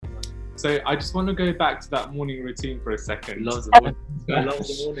So I just want to go back to that morning routine for a second. Loves the morning. I love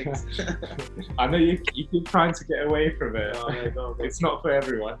the mornings. I know you keep trying to get away from it. No, go. It's not for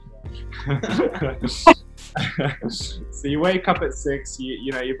everyone. So you wake up at 6,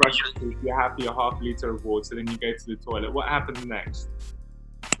 you know, you brush your teeth, you have your half-liter of water, then you go to the toilet. What happens next?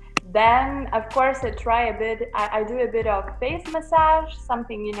 Then, of course, I do a bit of face massage,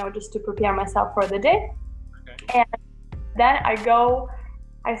 something, you know, just to prepare myself for the day. Okay. And then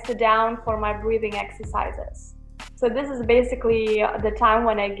I sit down for my breathing exercises. So this is basically the time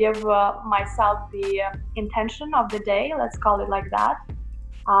when I give myself the intention of the day, let's call it like that.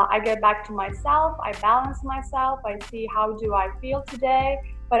 I get back to myself, I balance myself, I see how do I feel today,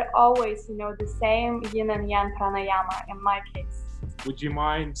 but always, you know, the same yin and yang pranayama in my case. Would you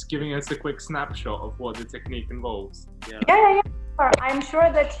mind giving us a quick snapshot of what the technique involves? Yeah. Sure. I'm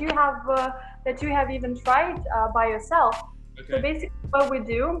sure that you have even tried by yourself. Okay. So basically what we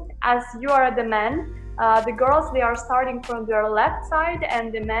do, as you are the men, the girls, they are starting from their left side,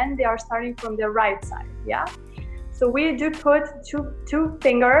 and the men, they are starting from their right side, yeah? So we do put two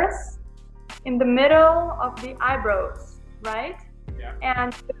fingers in the middle of the eyebrows, right? Yeah.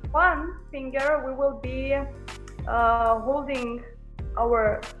 And with one finger, we will be holding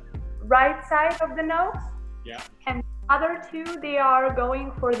our right side of the nose. Yeah. And the other two, they are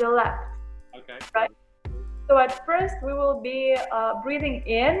going for the left. Okay. Right? So at first, we will be breathing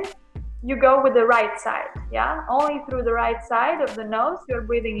in. You go with the right side, yeah? Only through the right side of the nose, you're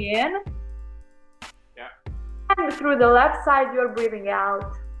breathing in. Yeah. And through the left side, you're breathing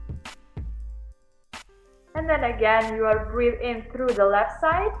out. And then again, you are breathe in through the left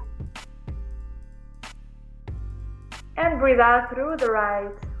side. And breathe out through the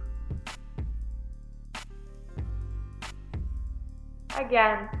right.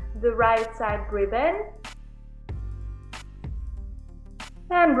 Again, the right side, breathe in.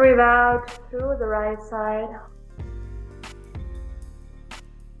 And breathe out through the right side.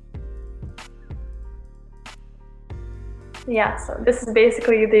 Yeah, so this is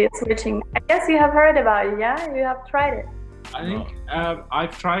basically the switching. I guess you have heard about it, yeah? You have tried it. I think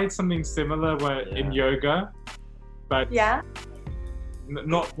I've tried something similar in yoga, but Yeah.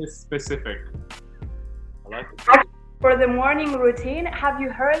 Not this specific. I like it. For the morning routine, have you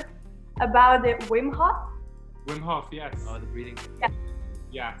heard about the Wim Hof? Wim Hof, yes. Oh, the breathing.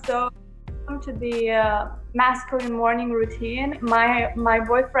 Yeah. So, come to the masculine morning routine. My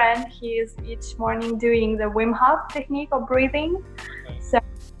boyfriend, he is each morning doing the Wim Hof technique of breathing. Okay. So, I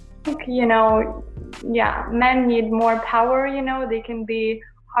think, you know, yeah, men need more power, you know, they can be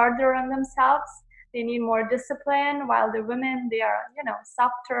harder on themselves. They need more discipline, while the women, they are, you know,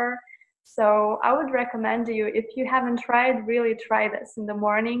 softer. So I would recommend you, if you haven't tried, really try this in the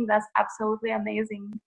morning. That's absolutely amazing.